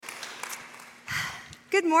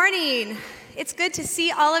Good morning. It's good to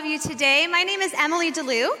see all of you today. My name is Emily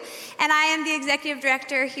DeLue, and I am the Executive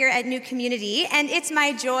Director here at New Community, and it's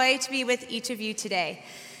my joy to be with each of you today.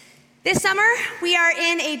 This summer, we are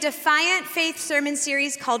in a Defiant Faith sermon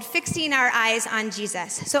series called Fixing Our Eyes on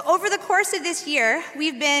Jesus. So over the course of this year,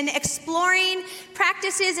 we've been exploring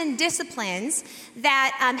practices and disciplines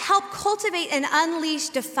that help cultivate and unleash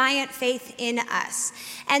defiant faith in us.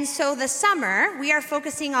 And so this summer, we are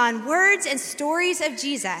focusing on words and stories of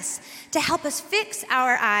Jesus to help us fix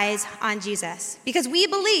our eyes on Jesus. Because we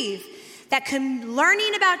believe that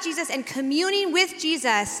learning about Jesus and communing with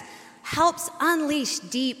Jesus helps unleash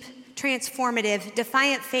deep, transformative,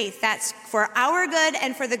 defiant faith that's for our good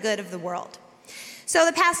and for the good of the world. So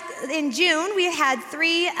in June, we had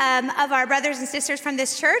three of our brothers and sisters from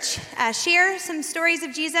this church share some stories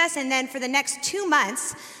of Jesus, and then for the next 2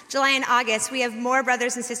 months, July and August, we have more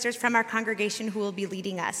brothers and sisters from our congregation who will be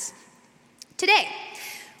leading us. Today,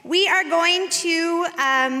 we are going to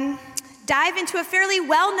dive into a fairly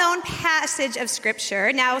well-known passage of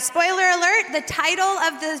Scripture. Now, spoiler alert, the title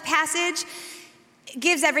of the passage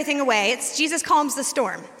gives everything away. It's Jesus Calms the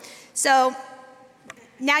Storm. So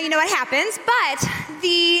now you know what happens, but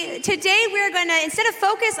today we're going to, instead of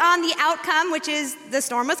focus on the outcome, which is the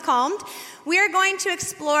storm was calmed, we are going to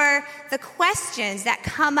explore the questions that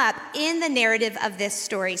come up in the narrative of this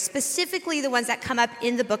story, specifically the ones that come up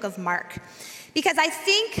in the book of Mark. Because I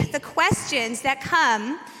think the questions that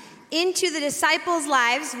come into the disciples'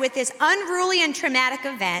 lives with this unruly and traumatic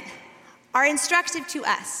event are instructive to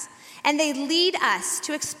us. And they lead us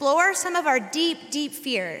to explore some of our deep, deep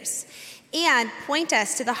fears and point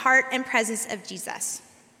us to the heart and presence of Jesus.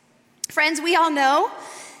 Friends, we all know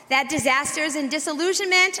that disasters and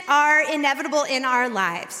disillusionment are inevitable in our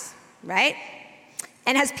lives, right?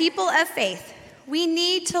 And as people of faith, we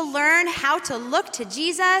need to learn how to look to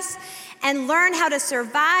Jesus and learn how to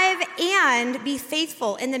survive and be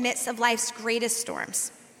faithful in the midst of life's greatest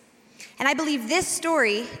storms. And I believe this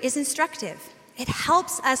story is instructive. It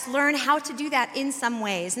helps us learn how to do that in some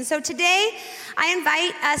ways. And so today, I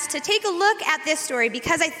invite us to take a look at this story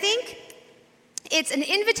because I think it's an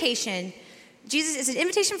invitation. It's an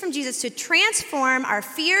invitation from Jesus to transform our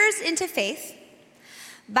fears into faith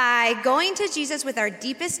by going to Jesus with our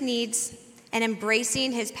deepest needs and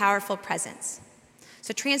embracing his powerful presence.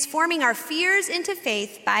 So transforming our fears into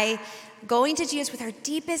faith by going to Jesus with our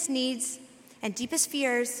deepest needs and deepest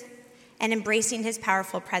fears and embracing his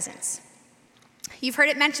powerful presence. You've heard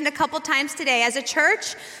it mentioned a couple times today. As a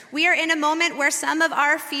church, we are in a moment where some of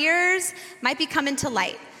our fears might be coming to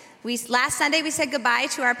light. Last Sunday, we said goodbye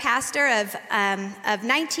to our pastor of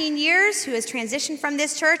 19 years who has transitioned from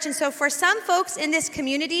this church. And so for some folks in this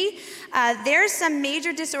community, there's some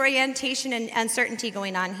major disorientation and uncertainty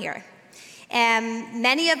going on here. And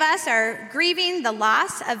many of us are grieving the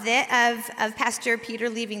loss of Pastor Peter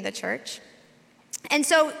leaving the church. And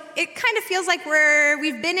so it kind of feels like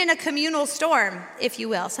we've been in a communal storm, if you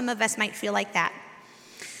will. Some of us might feel like that.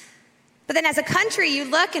 But then as a country, you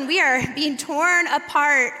look and we are being torn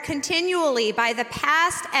apart continually by the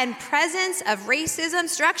past and presence of racism,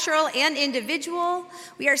 structural and individual.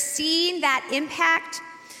 We are seeing that impact.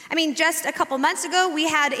 I mean, just a couple months ago, we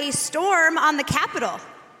had a storm on the Capitol,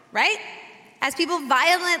 right? As people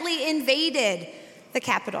violently invaded the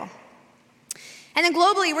Capitol. And then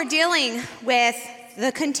globally, we're dealing with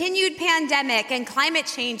the continued pandemic and climate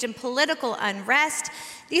change and political unrest.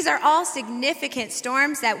 These are all significant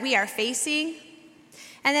storms that we are facing.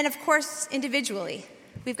 And then, of course, individually,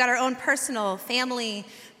 we've got our own personal, family,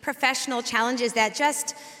 professional challenges that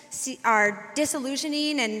just are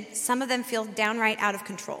disillusioning, and some of them feel downright out of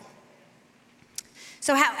control.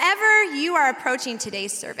 So however you are approaching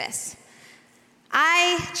today's service,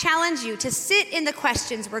 I challenge you to sit in the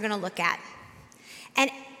questions we're going to look at.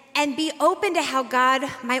 And be open to how God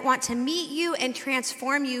might want to meet you and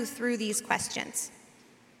transform you through these questions.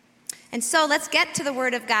 And so let's get to the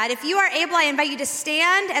Word of God. If you are able, I invite you to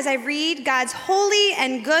stand as I read God's holy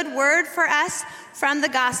and good word for us from the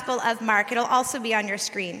Gospel of Mark. It'll also be on your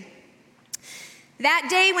screen. That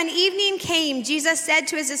day when evening came, Jesus said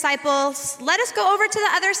to his disciples, "Let us go over to the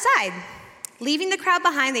other side." Leaving the crowd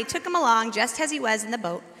behind, they took him along just as he was in the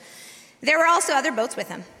boat. There were also other boats with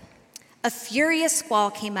him. A furious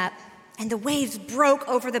squall came up, and the waves broke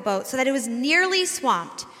over the boat so that it was nearly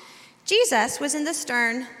swamped. Jesus was in the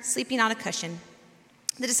stern, sleeping on a cushion.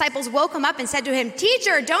 The disciples woke him up and said to him,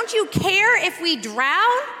 "Teacher, don't you care if we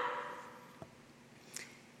drown?"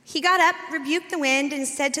 He got up, rebuked the wind, and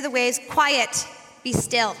said to the waves, "Quiet, be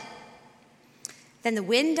still." Then the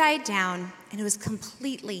wind died down, and it was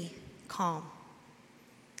completely calm.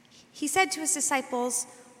 He said to his disciples,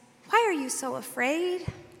 Why are you so afraid?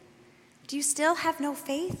 Do you still have no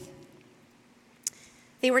faith?"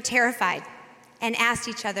 They were terrified and asked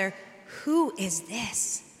each other, "Who is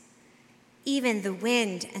this? Even the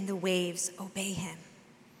wind and the waves obey him."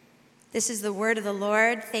 This is the word of the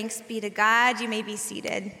Lord. Thanks be to God. You may be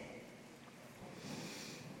seated.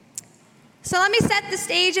 So let me set the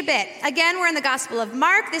stage a bit. Again, we're in the Gospel of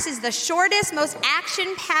Mark. This is the shortest, most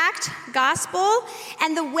action-packed gospel.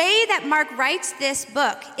 And the way that Mark writes this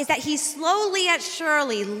book is that he slowly and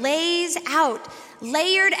surely lays out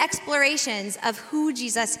layered explorations of who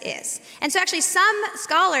Jesus is. And so actually some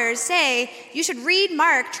scholars say you should read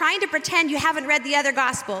Mark trying to pretend you haven't read the other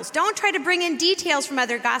Gospels. Don't try to bring in details from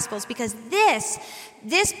other Gospels, because this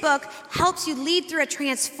book helps you lead through a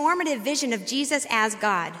transformative vision of Jesus as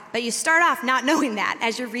God. But you start off not knowing that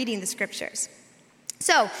as you're reading the scriptures.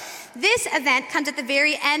 So this event comes at the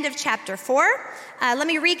very end of chapter 4. Let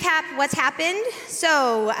me recap what's happened.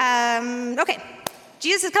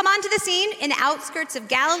 Jesus has come onto the scene in the outskirts of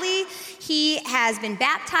Galilee. He has been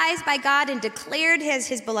baptized by God and declared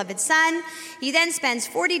his beloved son. He then spends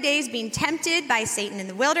 40 days being tempted by Satan in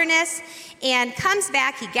the wilderness and comes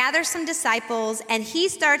back. He gathers some disciples and he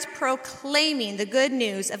starts proclaiming the good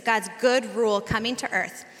news of God's good rule coming to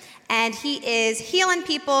earth. And he is healing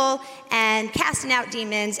people and casting out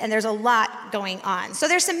demons, and there's a lot going on. So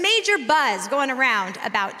there's some major buzz going around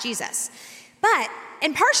about Jesus.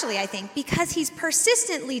 And partially, I think, because he's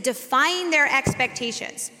persistently defying their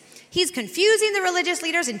expectations. He's confusing the religious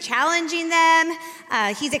leaders and challenging them.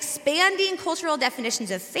 He's expanding cultural definitions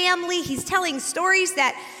of family. He's telling stories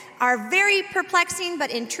that are very perplexing but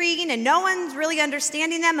intriguing, and no one's really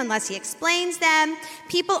understanding them unless he explains them.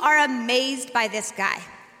 People are amazed by this guy.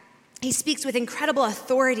 He speaks with incredible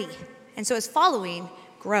authority, and so his following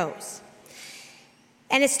grows.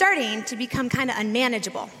 And it's starting to become kind of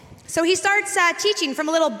unmanageable. So he starts teaching from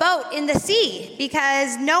a little boat in the sea,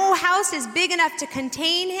 because no house is big enough to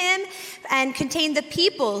contain him and contain the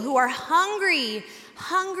people who are hungry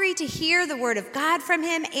to hear the word of God from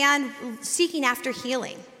him and seeking after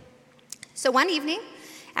healing. So one evening,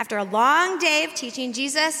 after a long day of teaching,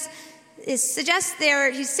 Jesus he's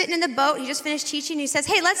sitting in the boat. He just finished teaching. He says,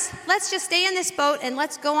 "Hey, let's just stay in this boat and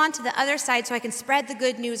let's go on to the other side so I can spread the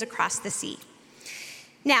good news across the sea."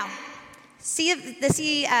 Now, the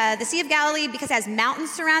Sea of Galilee, because it has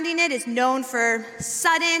mountains surrounding it, is known for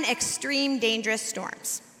sudden, extreme, dangerous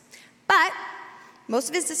storms. But most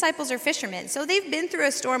of his disciples are fishermen, so they've been through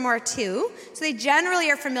a storm or two, so they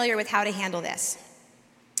generally are familiar with how to handle this.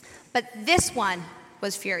 But this one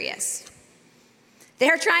was furious.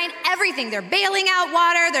 They're trying everything. They're bailing out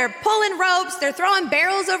water, they're pulling ropes, they're throwing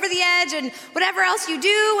barrels over the edge, and whatever else you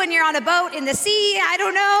do when you're on a boat in the sea, I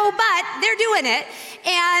don't know, but they're doing it.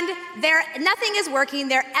 And nothing is working.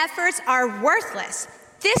 Their efforts are worthless.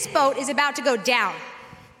 This boat is about to go down.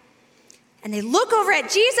 And they look over at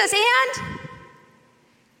Jesus, and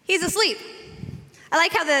he's asleep. I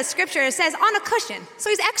like how the scripture says on a cushion, so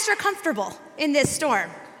he's extra comfortable in this storm.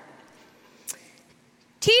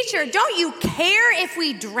 "Teacher, don't you care if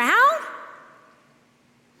we drown?"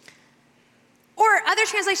 Or other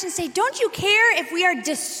translations say, "Don't you care if we are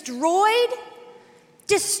destroyed?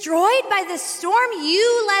 Destroyed by the storm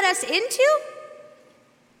you led us into?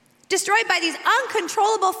 Destroyed by these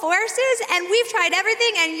uncontrollable forces, and we've tried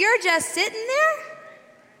everything, and you're just sitting there?"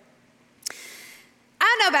 I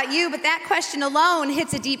don't know about you, but that question alone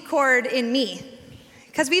hits a deep chord in me.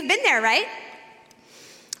 Because we've been there, right?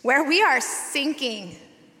 Where we are sinking.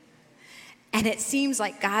 And it seems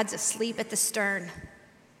like God's asleep at the stern.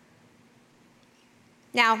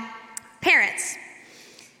 Now, parents,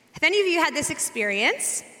 have any of you had this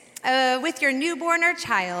experience with your newborn or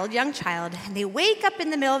young child, and they wake up in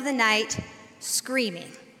the middle of the night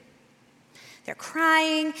screaming? They're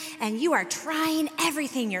crying, and you are trying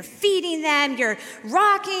everything. You're feeding them, you're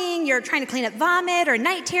rocking, you're trying to clean up vomit or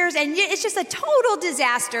night terrors, and it's just a total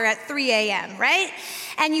disaster at 3 a.m., right?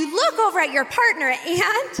 And you look over at your partner,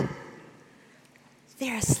 and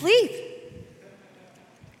they're asleep.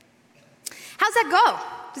 How's that go?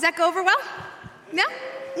 Does that go over well? No?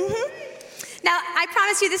 Mm-hmm. Now, I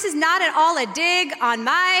promise you, this is not at all a dig on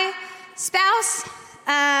my spouse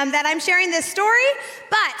that I'm sharing this story,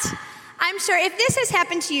 but I'm sure if this has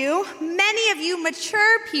happened to you, many of you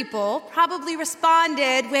mature people probably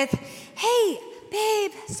responded with, "Hey,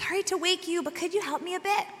 babe, sorry to wake you, but could you help me a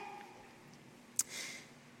bit?"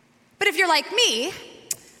 But if you're like me,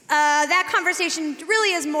 that conversation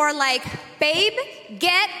really is more like, "Babe,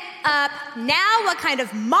 get up now. What kind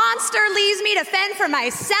of monster leaves me to fend for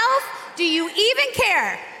myself? Do you even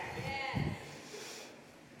care?" Yeah.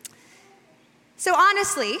 So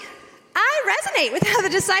honestly, I resonate with how the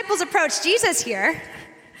disciples approach Jesus here.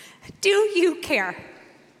 Do you care?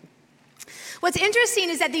 What's interesting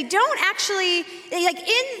is that they don't actually,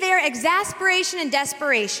 in their exasperation and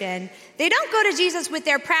desperation, they don't go to Jesus with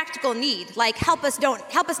their practical need, like help us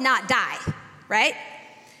not die, right?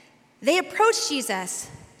 They approach Jesus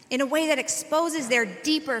in a way that exposes their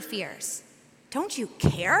deeper fears. Don't you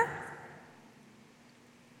care?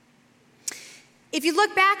 If you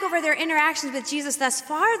look back over their interactions with Jesus thus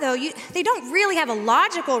far, though, they don't really have a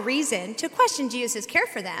logical reason to question Jesus' care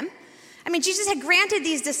for them. I mean, Jesus had granted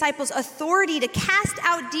these disciples authority to cast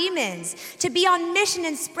out demons, to be on mission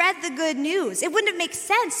and spread the good news. It wouldn't have made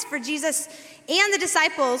sense for Jesus and the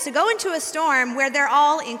disciples to go into a storm where they're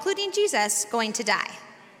all, including Jesus, going to die.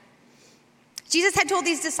 Jesus had told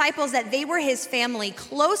these disciples that they were his family,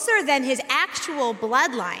 closer than his actual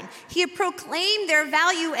bloodline. He had proclaimed their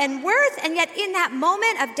value and worth, and yet in that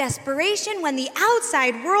moment of desperation, when the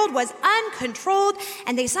outside world was uncontrolled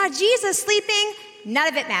and they saw Jesus sleeping, none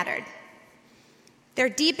of it mattered. Their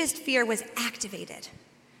deepest fear was activated.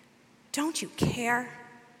 Don't you care?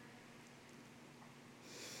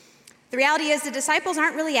 The reality is the disciples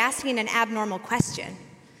aren't really asking an abnormal question.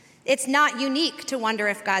 It's not unique to wonder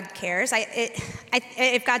if God cares,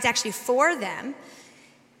 if God's actually for them.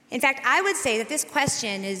 In fact, I would say that this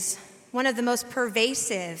question is one of the most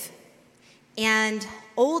pervasive and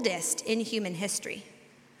oldest in human history.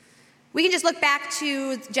 We can just look back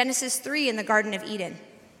to Genesis 3 in the Garden of Eden.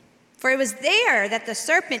 For it was there that the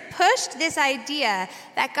serpent pushed this idea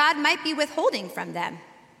that God might be withholding from them,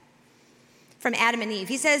 from Adam and Eve.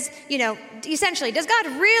 He says, essentially, does God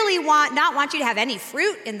really not want you to have any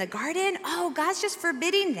fruit in the garden? Oh, God's just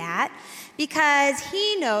forbidding that because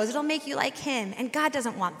he knows it'll make you like him, and God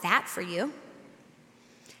doesn't want that for you.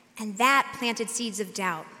 And that planted seeds of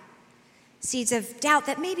doubt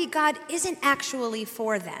that maybe God isn't actually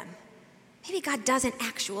for them. Maybe God doesn't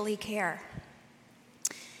actually care.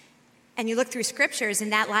 And you look through scriptures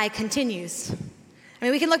and that lie continues. I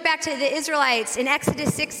mean, we can look back to the Israelites in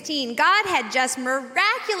Exodus 16. God had just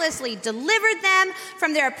miraculously delivered them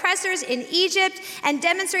from their oppressors in Egypt and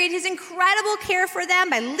demonstrated his incredible care for them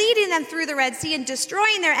by leading them through the Red Sea and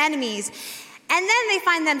destroying their enemies. And then they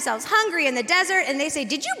find themselves hungry in the desert and they say,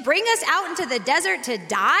 "Did you bring us out into the desert to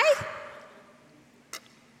die?"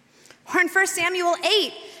 Or in 1 Samuel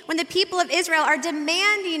 8, when the people of Israel are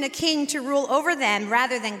demanding a king to rule over them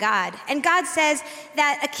rather than God. And God says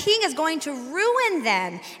that a king is going to ruin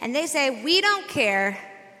them. And they say, "We don't care.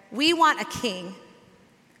 We want a king.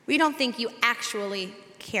 We don't think you actually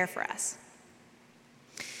care for us."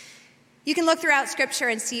 You can look throughout Scripture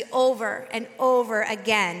and see over and over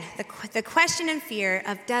again the question and fear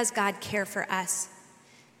of, does God care for us?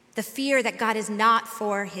 The fear that God is not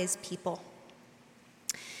for his people.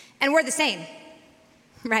 And we're the same.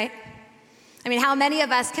 Right? I mean, how many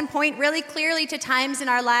of us can point really clearly to times in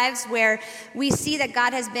our lives where we see that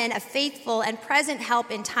God has been a faithful and present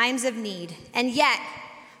help in times of need, and yet,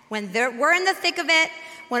 when we're in the thick of it,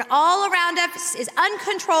 when all around us is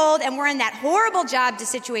uncontrolled and we're in that horrible job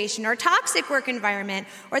situation or toxic work environment,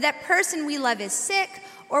 or that person we love is sick,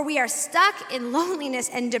 or we are stuck in loneliness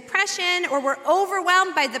and depression, or we're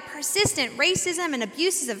overwhelmed by the persistent racism and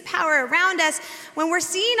abuses of power around us, when we're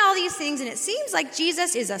seeing all these things and it seems like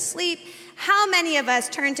Jesus is asleep, how many of us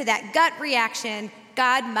turn to that gut reaction,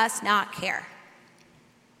 God must not care?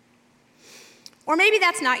 Or maybe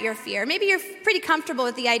that's not your fear. Maybe you're pretty comfortable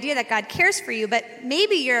with the idea that God cares for you, but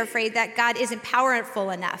maybe you're afraid that God isn't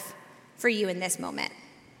powerful enough for you in this moment.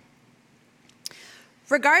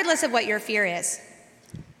 Regardless of what your fear is,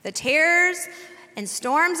 the terrors and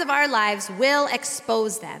storms of our lives will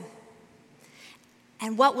expose them.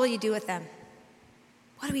 And what will you do with them?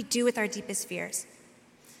 What do we do with our deepest fears?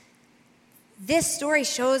 This story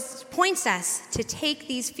points us to take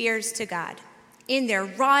these fears to God. In their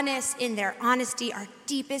rawness, in their honesty, our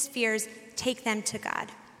deepest fears, take them to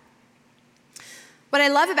God. What I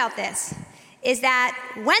love about this is that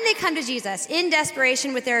when they come to Jesus in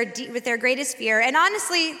desperation with their greatest fear, and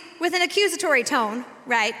honestly, with an accusatory tone,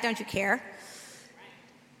 right, don't you care?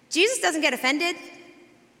 Jesus doesn't get offended.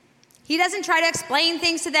 He doesn't try to explain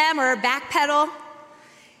things to them or backpedal.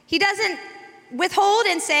 He doesn't withhold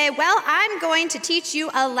and say, well, I'm going to teach you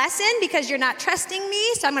a lesson because you're not trusting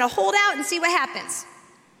me, so I'm going to hold out and see what happens.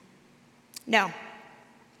 No.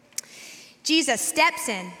 Jesus steps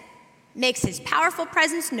in, makes his powerful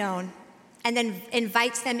presence known, and then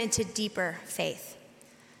invites them into deeper faith.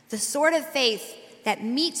 The sort of faith that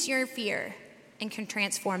meets your fear and can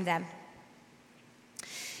transform them.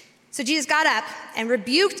 So Jesus got up and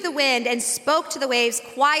rebuked the wind and spoke to the waves,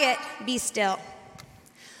 "Quiet, be still."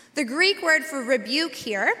 The Greek word for rebuke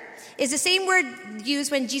here is the same word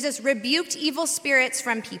used when Jesus rebuked evil spirits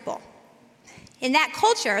from people. In that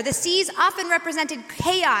culture, the seas often represented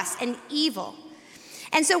chaos and evil.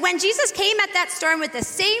 And so when Jesus came at that storm with the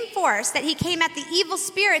same force that he came at the evil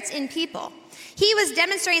spirits in people, he was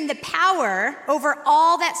demonstrating the power over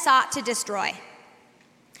all that sought to destroy.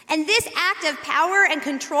 And this act of power and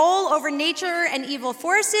control over nature and evil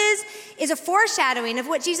forces is a foreshadowing of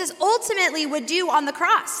what Jesus ultimately would do on the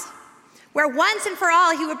cross, where once and for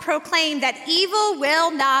all he would proclaim that evil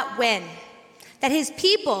will not win, that his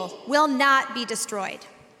people will not be destroyed.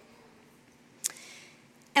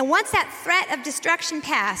 And once that threat of destruction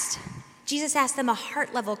passed, Jesus asked them a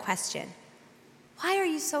heart-level question. Why are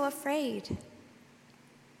you so afraid?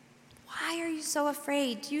 Why are you so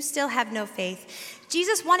afraid? Do you still have no faith?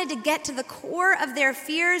 Jesus wanted to get to the core of their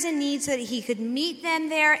fears and needs so that he could meet them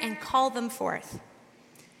there and call them forth.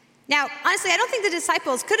 Now, honestly, I don't think the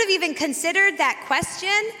disciples could have even considered that question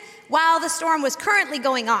while the storm was currently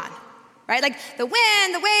going on, right? Like the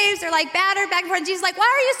wind, the waves, they're like battered back and forth. And Jesus is like, why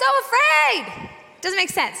are you so afraid? Doesn't make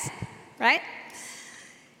sense, right?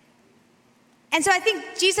 And so I think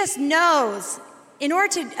Jesus knows in order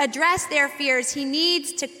to address their fears, he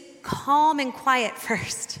needs to calm and quiet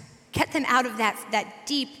first. Get them out of that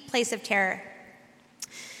deep place of terror.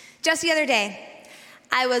 Just the other day,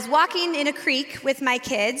 I was walking in a creek with my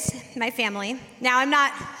kids, my family. Now, I'm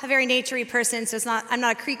not a very naturey person, so I'm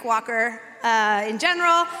not a creek walker in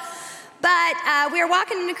general. But we were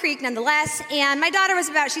walking in a creek nonetheless, and my daughter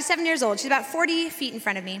she's 7 years old. She's about 40 feet in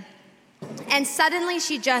front of me. And suddenly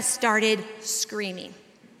she just started screaming.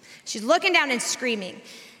 She's looking down and screaming.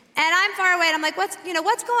 And I'm far away, and I'm like, what's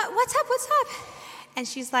up? And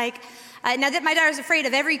she's like, now that my daughter's afraid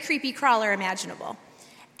of every creepy crawler imaginable.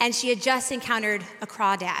 And she had just encountered a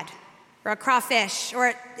crawdad, or a crawfish,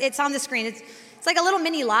 or it's on the screen. It's like a little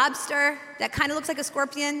mini lobster that kind of looks like a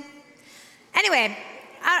scorpion. Anyway,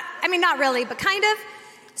 I mean, not really, but kind of.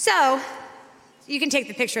 So, you can take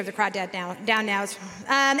the picture of the crawdad down now.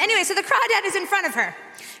 Anyway, so the crawdad is in front of her.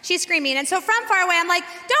 She's screaming, and so from far away, I'm like,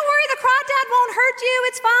 don't worry, the crawdad won't hurt you,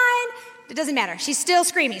 it's fine. It doesn't matter, she's still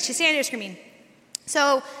screaming, she's standing there screaming.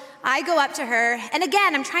 So I go up to her, and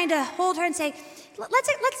again, I'm trying to hold her and say, look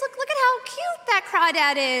at how cute that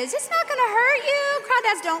crawdad is. It's not gonna hurt you,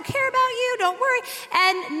 crawdads don't care about you, don't worry.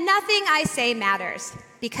 And nothing I say matters,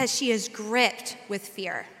 because she is gripped with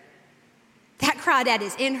fear. That crawdad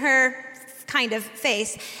is in her kind of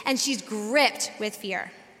face, and she's gripped with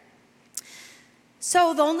fear.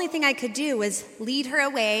 So the only thing I could do was lead her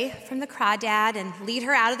away from the crawdad and lead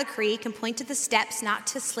her out of the creek and point to the steps not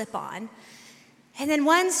to slip on. And then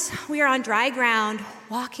once we were on dry ground,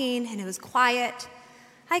 walking, and it was quiet,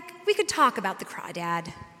 we could talk about the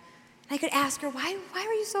crawdad. I could ask her, why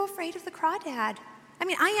are you so afraid of the crawdad? I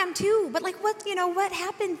mean, I am too, but like, what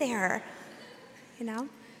happened there?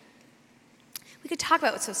 We could talk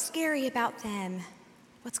about what's so scary about them,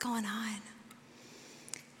 what's going on.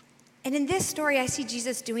 And in this story, I see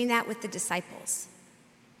Jesus doing that with the disciples.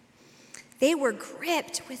 They were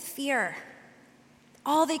gripped with fear.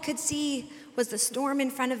 All they could see was the storm in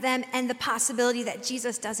front of them and the possibility that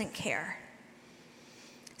Jesus doesn't care.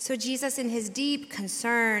 So Jesus, in his deep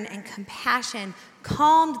concern and compassion,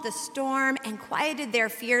 calmed the storm and quieted their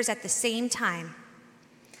fears at the same time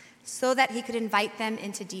so that he could invite them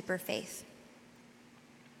into deeper faith.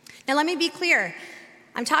 Now, let me be clear.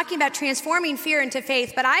 I'm talking about transforming fear into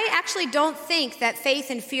faith, but I actually don't think that faith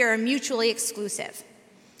and fear are mutually exclusive.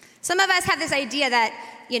 Some of us have this idea that,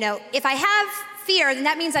 if I have fear, then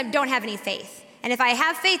that means I don't have any faith. And if I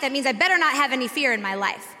have faith, that means I better not have any fear in my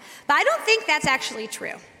life. But I don't think that's actually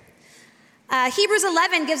true. Hebrews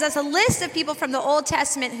 11 gives us a list of people from the Old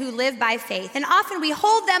Testament who live by faith. And often we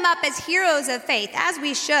hold them up as heroes of faith, as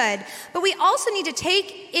we should. But we also need to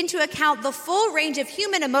take into account the full range of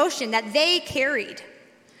human emotion that they carried.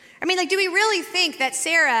 I mean, do we really think that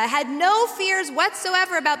Sarah had no fears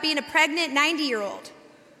whatsoever about being a pregnant 90-year-old?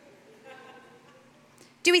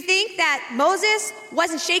 Do we think that Moses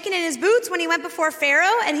wasn't shaking in his boots when he went before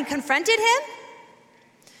Pharaoh and he confronted him?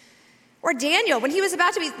 Or Daniel, when he was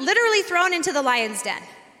about to be literally thrown into the lion's den?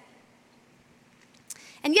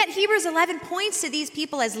 And yet Hebrews 11 points to these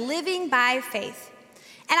people as living by faith.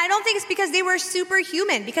 And I don't think it's because they were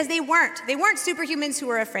superhuman, because they weren't. They weren't superhumans who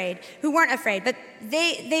weren't afraid, but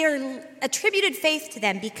they are attributed faith to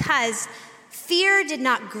them because fear did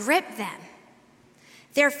not grip them.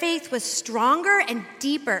 Their faith was stronger and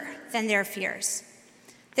deeper than their fears.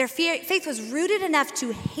 Their faith was rooted enough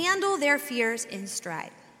to handle their fears in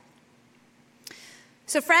stride.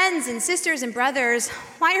 So friends and sisters and brothers,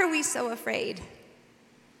 why are we so afraid?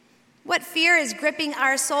 What fear is gripping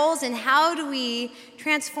our souls, and how do we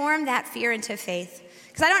transform that fear into faith?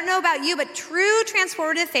 Because I don't know about you, but true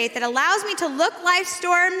transformative faith that allows me to look life's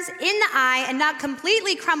storms in the eye and not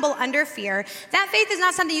completely crumble under fear, that faith is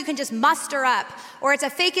not something you can just muster up, or it's a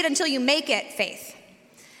fake it until you make it faith.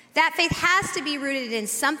 That faith has to be rooted in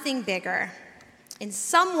something bigger, in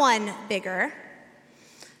someone bigger,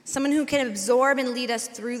 someone who can absorb and lead us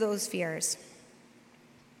through those fears.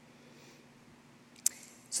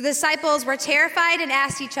 So the disciples were terrified and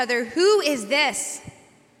asked each other, "Who is this?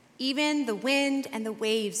 Even the wind and the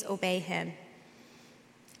waves obey him."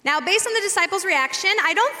 Now, based on the disciples' reaction,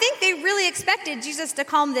 I don't think they really expected Jesus to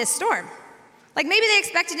calm this storm. Like maybe they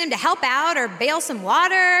expected him to help out or bail some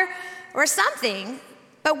water or something.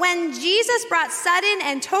 But when Jesus brought sudden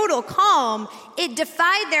and total calm, it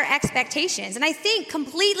defied their expectations, and I think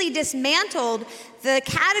completely dismantled the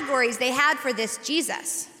categories they had for this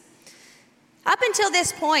Jesus. Up until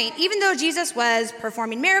this point, even though Jesus was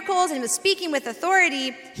performing miracles and was speaking with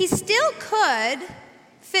authority, he still could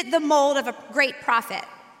fit the mold of a great prophet.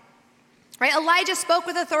 Right? Elijah spoke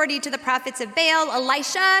with authority to the prophets of Baal.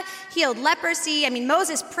 Elisha healed leprosy.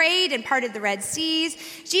 Moses prayed and parted the Red Seas.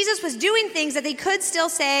 Jesus was doing things that they could still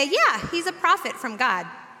say, yeah, he's a prophet from God.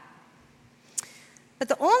 But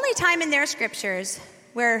the only time in their scriptures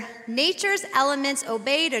where nature's elements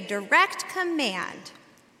obeyed a direct command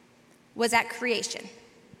was at creation,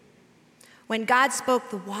 when God spoke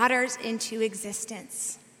the waters into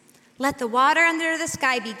existence. Let the water under the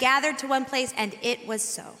sky be gathered to one place, and it was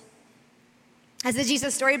so. As the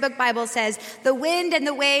Jesus Storybook Bible says, the wind and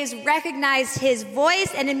the waves recognized his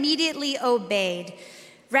voice and immediately obeyed,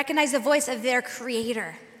 recognized the voice of their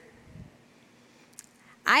creator.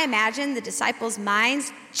 I imagine the disciples'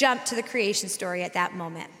 minds jumped to the creation story at that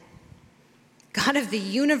moment. God of the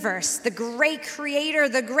universe, the great creator,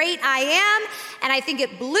 the great I am, and I think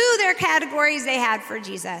it blew their categories they had for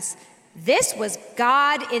Jesus. This was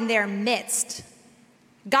God in their midst.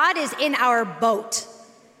 God is in our boat.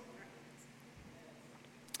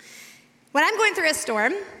 When I'm going through a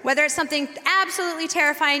storm, whether it's something absolutely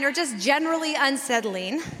terrifying or just generally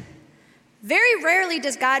unsettling, very rarely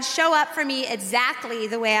does God show up for me exactly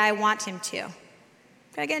the way I want him to. Can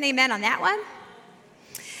I get an amen on that one?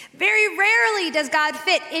 Very rarely does God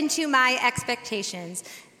fit into my expectations,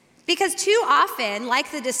 because too often,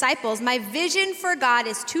 like the disciples, my vision for God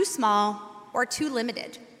is too small or too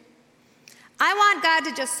limited. I want God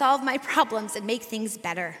to just solve my problems and make things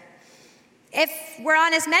better. If we're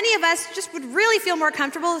honest, many of us just would really feel more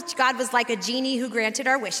comfortable if God was like a genie who granted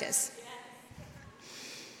our wishes.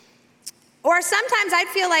 Or sometimes I'd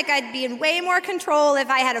feel like I'd be in way more control if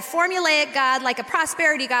I had a formulaic God, like a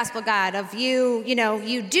prosperity gospel God of you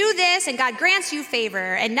do this and God grants you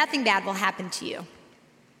favor and nothing bad will happen to you.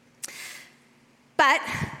 But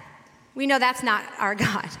we know that's not our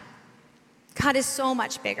God. God is so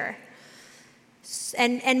much bigger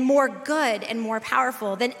and more good and more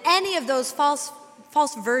powerful than any of those false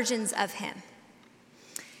versions of him.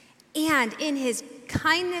 And in his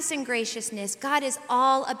kindness and graciousness, God is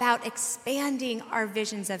all about expanding our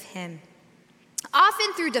visions of him,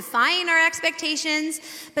 often through defying our expectations,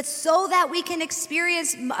 but so that we can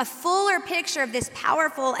experience a fuller picture of this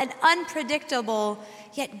powerful and unpredictable,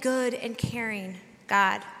 yet good and caring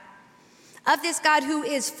God. Of this God who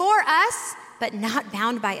is for us, but not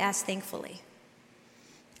bound by us, thankfully.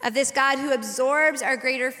 Of this God who absorbs our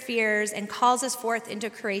greater fears and calls us forth into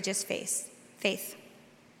courageous faith.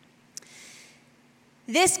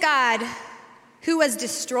 This God who was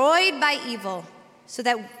destroyed by evil so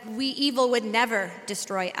that evil would never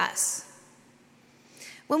destroy us.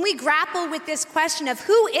 When we grapple with this question of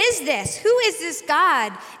who is this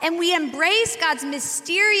God, and we embrace God's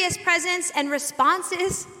mysterious presence and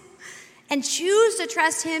responses and choose to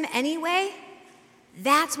trust him anyway,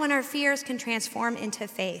 that's when our fears can transform into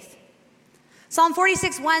faith. Psalm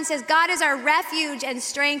 46:1 says, God is our refuge and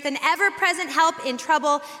strength, an ever-present help in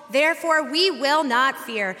trouble. Therefore, we will not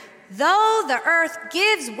fear. Though the earth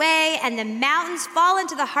gives way and the mountains fall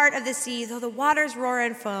into the heart of the sea, though the waters roar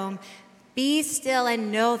and foam, be still and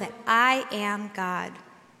know that I am God.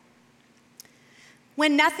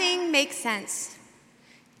 When nothing makes sense,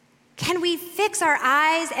 can we fix our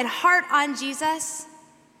eyes and heart on Jesus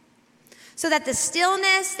so that the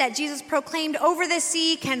stillness that Jesus proclaimed over the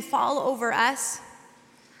sea can fall over us,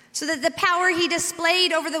 so that the power he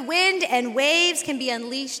displayed over the wind and waves can be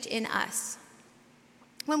unleashed in us?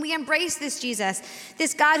 When we embrace this Jesus,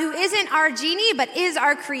 this God who isn't our genie but is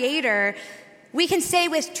our creator, we can say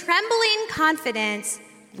with trembling confidence,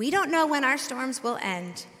 we don't know when our storms will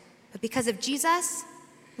end, but because of Jesus,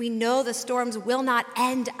 we know the storms will not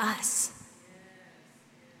end us.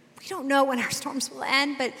 We don't know when our storms will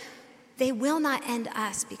end, but they will not end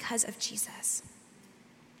us because of Jesus.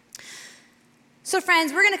 So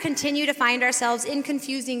friends, we're going to continue to find ourselves in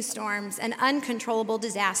confusing storms and uncontrollable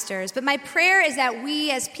disasters. But my prayer is that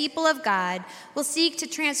we as people of God will seek to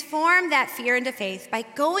transform that fear into faith by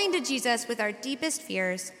going to Jesus with our deepest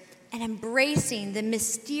fears and embracing the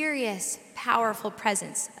mysterious, powerful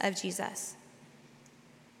presence of Jesus.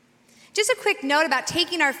 Just a quick note about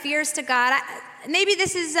taking our fears to God. Maybe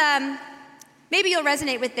you'll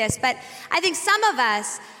resonate with this, but I think some of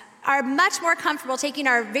us are much more comfortable taking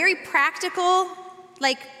our very practical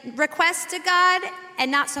requests to God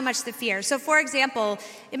and not so much the fear. So for example,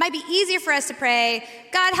 it might be easier for us to pray,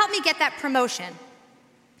 God, help me get that promotion.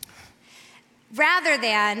 Rather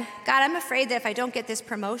than, God, I'm afraid that if I don't get this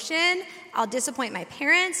promotion, I'll disappoint my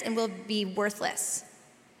parents and will be worthless.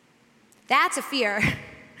 That's a fear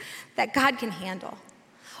that God can handle.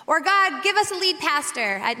 Or God, give us a lead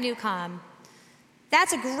pastor at Newcom.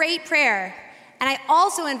 That's a great prayer. And I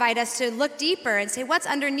also invite us to look deeper and say, what's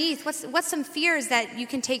underneath? What's some fears that you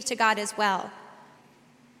can take to God as well?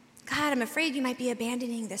 God, I'm afraid you might be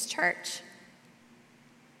abandoning this church.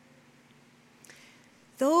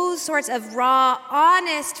 Those sorts of raw,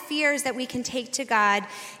 honest fears that we can take to God,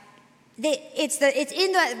 it's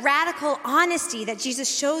in the radical honesty that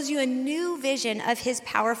Jesus shows you a new vision of his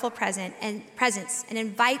powerful presence and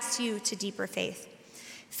invites you to deeper faith.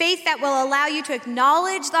 Faith that will allow you to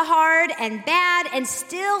acknowledge the hard and bad and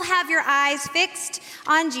still have your eyes fixed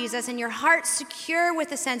on Jesus and your heart secure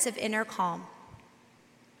with a sense of inner calm.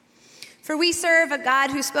 For we serve a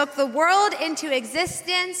God who spoke the world into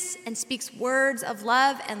existence and speaks words of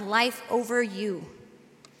love and life over you.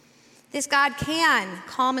 This God can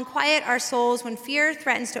calm and quiet our souls when fear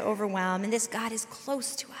threatens to overwhelm, and this God is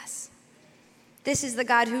close to us. This is the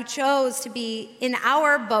God who chose to be in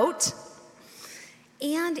our boat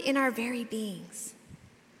and in our very beings.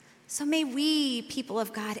 So may we, people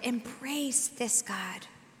of God, embrace this God.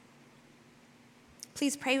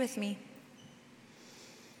 Please pray with me.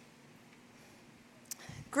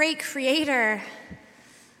 Great Creator,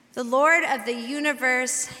 the Lord of the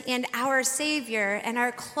universe and our Savior and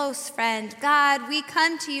our close friend, God, we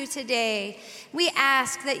come to you today. We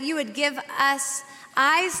ask that you would give us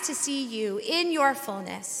eyes to see you in your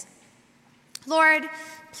fullness. Lord,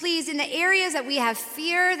 please, in the areas that we have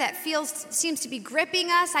fear that seems to be gripping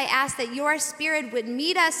us, I ask that your Spirit would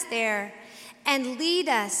meet us there and lead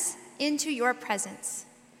us into your presence.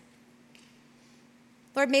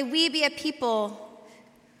 Lord, may we be a people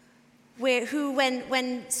who,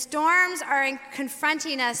 when storms are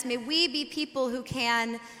confronting us, may we be people who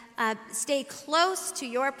can stay close to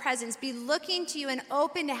your presence, be looking to you and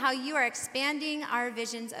open to how you are expanding our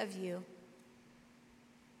visions of you.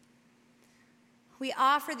 We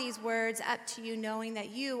offer these words up to you, knowing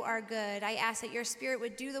that you are good. I ask that your Spirit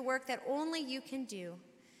would do the work that only you can do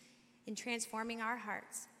in transforming our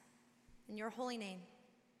hearts. In your holy name,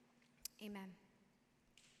 amen.